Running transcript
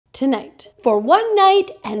tonight. For one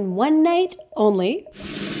night and one night only,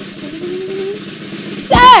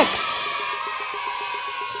 sex!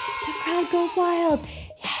 The crowd goes wild.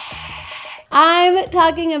 I'm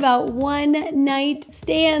talking about one-night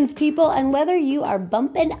stands, people, and whether you are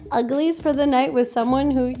bumping uglies for the night with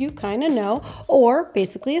someone who you kind of know, or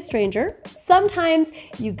basically a stranger, sometimes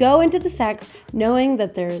you go into the sex knowing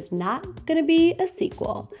that there is not gonna be a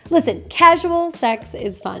sequel. Listen, casual sex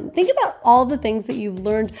is fun. Think about all the things that you've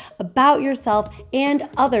learned about yourself and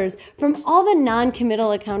others from all the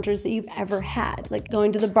non-committal encounters that you've ever had, like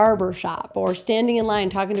going to the barber shop or standing in line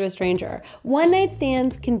talking to a stranger. One-night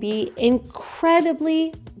stands can be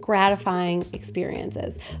incredibly gratifying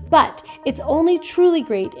experiences, but it's only truly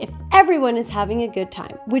great if everyone is having a good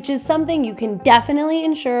time, which is something you can definitely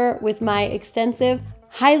ensure with my extensive,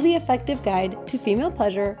 highly effective guide to female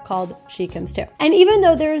pleasure called She Comes Too. And even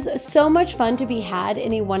though there's so much fun to be had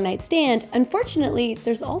in a one-night stand, unfortunately,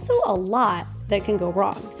 there's also a lot that can go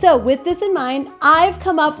wrong. So with this in mind, I've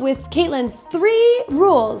come up with Caitlin's 3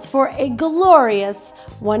 rules for a glorious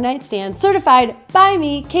one-night stand, certified by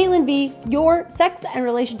me, Caitlin B, your sex and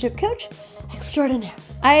relationship coach extraordinaire.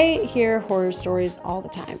 I hear horror stories all the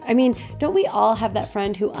time. I mean, don't we all have that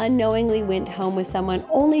friend who unknowingly went home with someone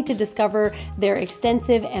only to discover their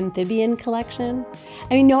extensive amphibian collection?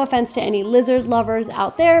 I mean, no offense to any lizard lovers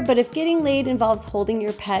out there, but if getting laid involves holding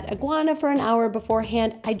your pet iguana for an hour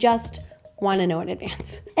beforehand, I just want to know in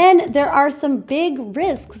advance. And there are some big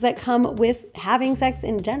risks that come with having sex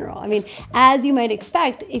in general. I mean, as you might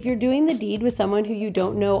expect, if you're doing the deed with someone who you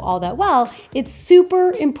don't know all that well, it's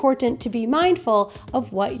super important to be mindful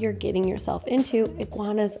of what you're getting yourself into,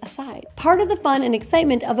 iguanas aside. Part of the fun and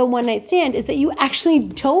excitement of a one-night stand is that you actually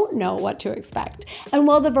don't know what to expect. And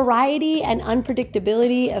while the variety and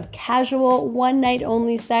unpredictability of casual one-night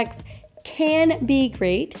only sex can be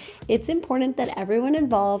great, it's important that everyone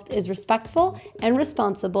involved is respectful and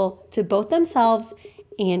responsible to both themselves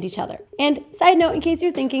and each other. And side note, in case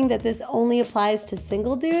you're thinking that this only applies to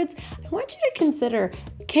single dudes, I want you to consider,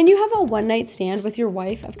 can you have a one-night stand with your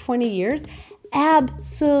wife of 20 years?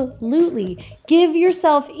 Absolutely. Give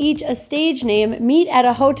yourself each a stage name, meet at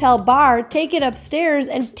a hotel bar, take it upstairs,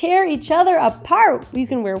 and tear each other apart. You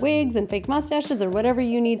can wear wigs and fake mustaches or whatever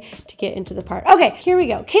you need to get into the part. Okay, here we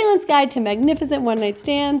go. Caitlin's Guide to Magnificent One-Night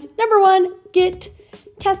Stands. Number 1, get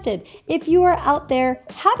tested. If you are out there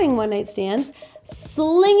having one-night stands,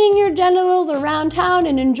 slinging your genitals around town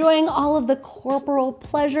and enjoying all of the corporal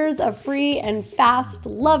pleasures of free and fast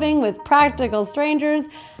loving with practical strangers,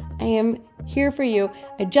 I am here for you.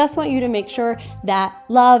 I just want you to make sure that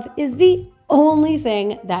love is the only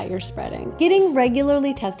thing that you're spreading. Getting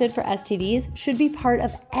regularly tested for STDs should be part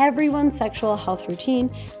of everyone's sexual health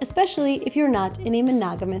routine, especially if you're not in a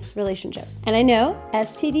monogamous relationship. And I know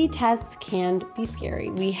STD tests can be scary.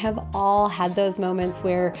 We have all had those moments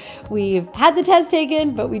where we've had the test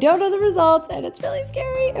taken, but we don't know the results, and it's really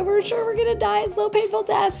scary, and we're sure we're gonna die a slow, painful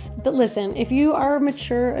death. But listen, if you are a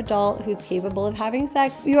mature adult who's capable of having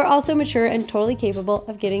sex, you are also mature and totally capable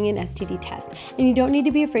of getting an STD test. And you don't need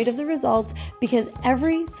to be afraid of the results, because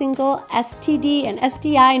every single STD and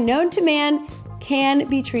STI known to man can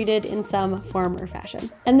be treated in some form or fashion.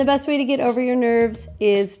 And the best way to get over your nerves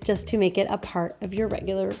is just to make it a part of your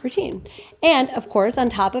regular routine. And of course, on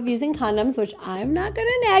top of using condoms, which I'm not gonna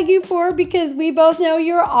nag you for because we both know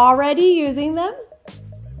you're already using them,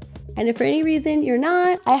 and if for any reason you're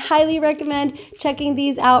not, I highly recommend checking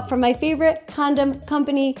these out from my favorite condom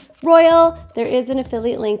company, Royal. There is an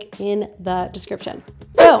affiliate link in the description.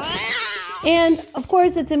 So, and of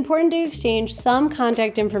course, it's important to exchange some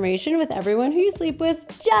contact information with everyone who you sleep with,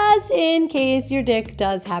 just in case your dick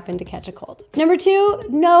does happen to catch a cold. Number 2,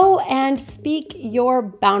 know and speak your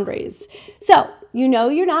boundaries. So, you know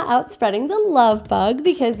you're not out spreading the love bug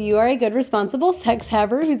because you are a good, responsible sex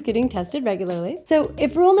haver who's getting tested regularly. So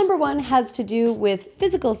if rule number 1 has to do with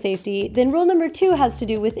physical safety, then rule number 2 has to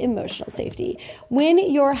do with emotional safety. When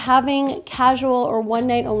you're having casual or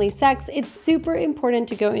one-night only sex, it's super important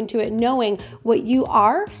to go into it knowing what you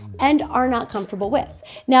are and are not comfortable with.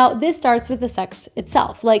 Now, this starts with the sex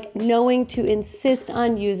itself, like knowing to insist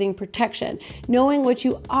on using protection, knowing what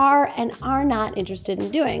you are and are not interested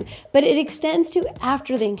in doing, but it extends to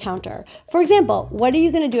after the encounter. For example, what are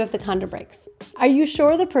you gonna do if the condom breaks? Are you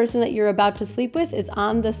sure the person that you're about to sleep with is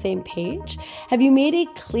on the same page? Have you made a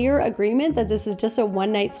clear agreement that this is just a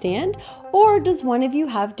one-night stand? Or does one of you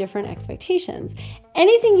have different expectations?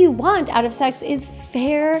 Anything you want out of sex is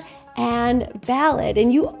fair and valid,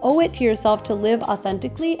 and you owe it to yourself to live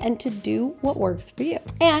authentically and to do what works for you.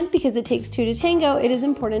 And because it takes two to tango, it is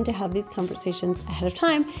important to have these conversations ahead of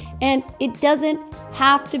time, and it doesn't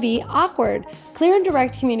have to be awkward. Clear and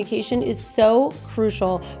direct communication is so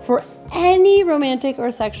crucial for any romantic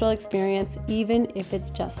or sexual experience, even if it's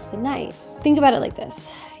just the night. Think about it like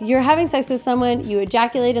this. You're having sex with someone, you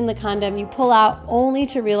ejaculate in the condom, you pull out only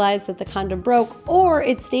to realize that the condom broke or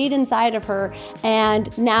it stayed inside of her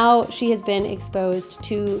and now she has been exposed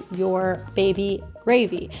to your baby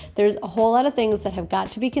gravy. There's a whole lot of things that have got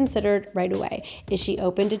to be considered right away. Is she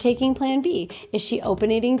open to taking plan B? Is she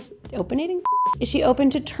Is she open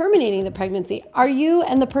to terminating the pregnancy? Are you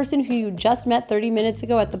and the person who you just met 30 minutes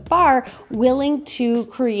ago at the bar willing to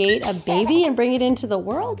create a baby and bring it into the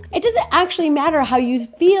world? It doesn't actually matter how you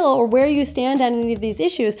feel or where you stand on any of these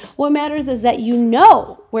issues. What matters is that you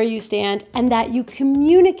know where you stand and that you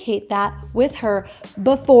communicate that with her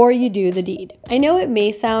before you do the deed. I know it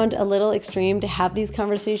may sound a little extreme to have these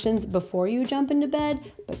conversations before you jump into bed,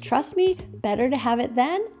 but trust me, better to have it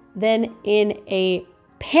then than in a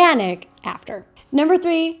panic after. Number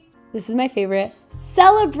 3, this is my favorite,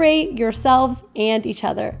 celebrate yourselves and each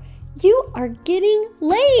other. You are getting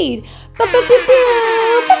laid.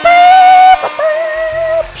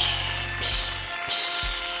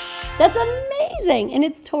 That's amazing, and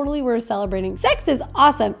it's totally worth celebrating. Sex is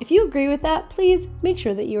awesome. If you agree with that, please make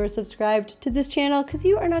sure that you are subscribed to this channel because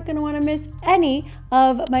you are not going to want to miss any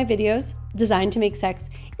of my videos designed to make sex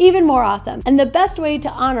even more awesome. And the best way to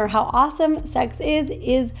honor how awesome sex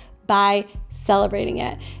is by celebrating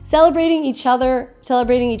it. Celebrating each other,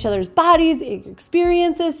 celebrating each other's bodies,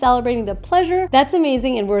 experiences, celebrating the pleasure. That's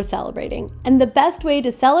amazing and worth celebrating. And the best way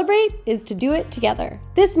to celebrate is to do it together.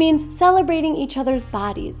 This means celebrating each other's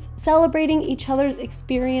bodies, celebrating each other's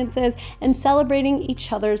experiences, and celebrating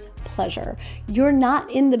each other's pleasure. You're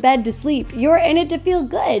not in the bed to sleep. You're in it to feel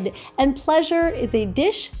good. And pleasure is a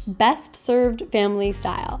dish best served family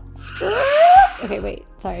style. Okay, wait.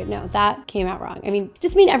 Sorry, no, that came out wrong. I mean,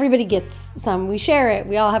 just mean everybody gets some. We share it.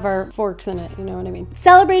 We all have our forks in it. You know what I mean?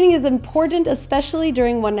 Celebrating is important, especially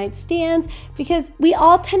during one-night stands, because we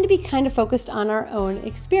all tend to be kind of focused on our own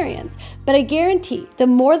experience. But I guarantee the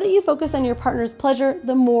more that you focus on your partner's pleasure,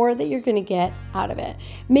 the more that you're gonna get out of it.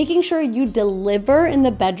 Making sure you deliver in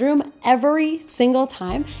the bedroom every single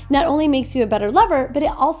time not only makes you a better lover, but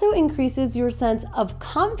it also increases your sense of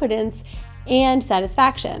confidence and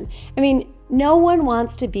satisfaction. I mean, no one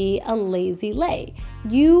wants to be a lazy lay.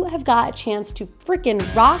 You have got a chance to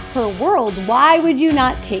freaking rock her world. Why would you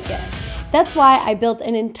not take it? That's why I built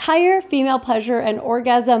an entire female pleasure and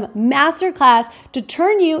orgasm masterclass to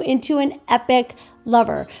turn you into an epic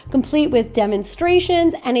lover, complete with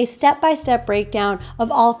demonstrations and a step-by-step breakdown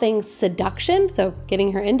of all things seduction, so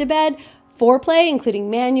getting her into bed, foreplay, including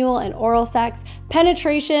manual and oral sex,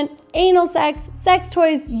 penetration, anal sex, sex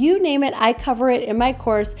toys, you name it, I cover it in my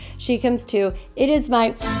course, She Comes Too. It is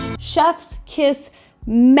my chef's kiss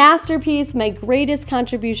masterpiece, my greatest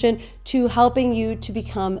contribution to helping you to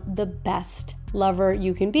become the best lover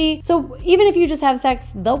you can be. So even if you just have sex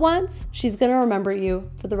the once, she's gonna remember you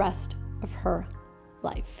for the rest of her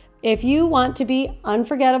life. If you want to be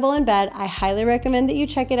unforgettable in bed, I highly recommend that you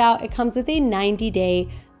check it out. It comes with a 90-day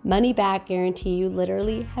money-back guarantee. You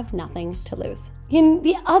literally have nothing to lose. And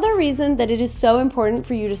the other reason that it is so important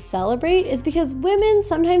for you to celebrate is because women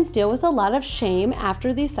sometimes deal with a lot of shame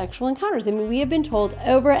after these sexual encounters. I mean, we have been told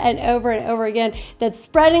over and over and over again that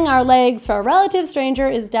spreading our legs for a relative stranger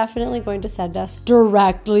is definitely going to send us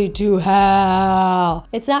directly to hell.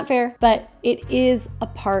 It's not fair, but it is a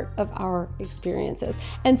part of our experiences.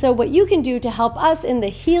 And so what you can do to help us in the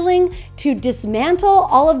healing to dismantle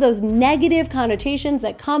all of those negative connotations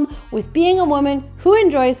that come with being a woman who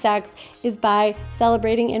enjoys sex is by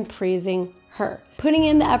celebrating and praising her. Putting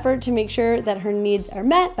in the effort to make sure that her needs are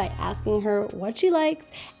met by asking her what she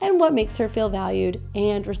likes and what makes her feel valued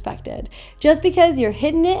and respected. Just because you're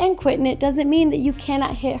hitting it and quitting it doesn't mean that you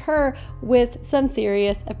cannot hit her with some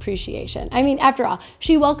serious appreciation. I mean, after all,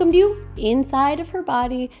 she welcomed you inside of her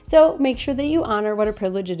body, so make sure that you honor what a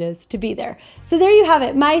privilege it is to be there. So there you have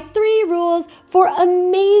it, my 3 rules for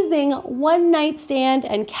amazing one-night stand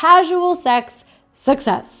and casual sex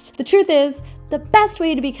success. The truth is, the best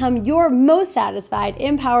way to become your most satisfied,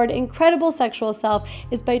 empowered, incredible sexual self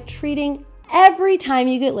is by treating every time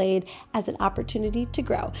you get laid as an opportunity to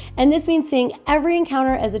grow. And this means seeing every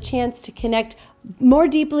encounter as a chance to connect more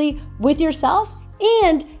deeply with yourself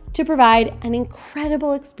and to provide an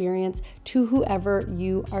incredible experience to whoever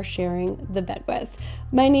you are sharing the bed with.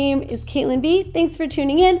 My name is Caitlin B. Thanks for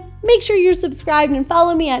tuning in. Make sure you're subscribed and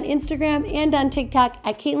follow me on Instagram and on TikTok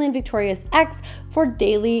at CaitlinVictoriousX for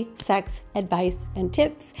daily sex advice and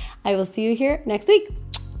tips. I will see you here next week.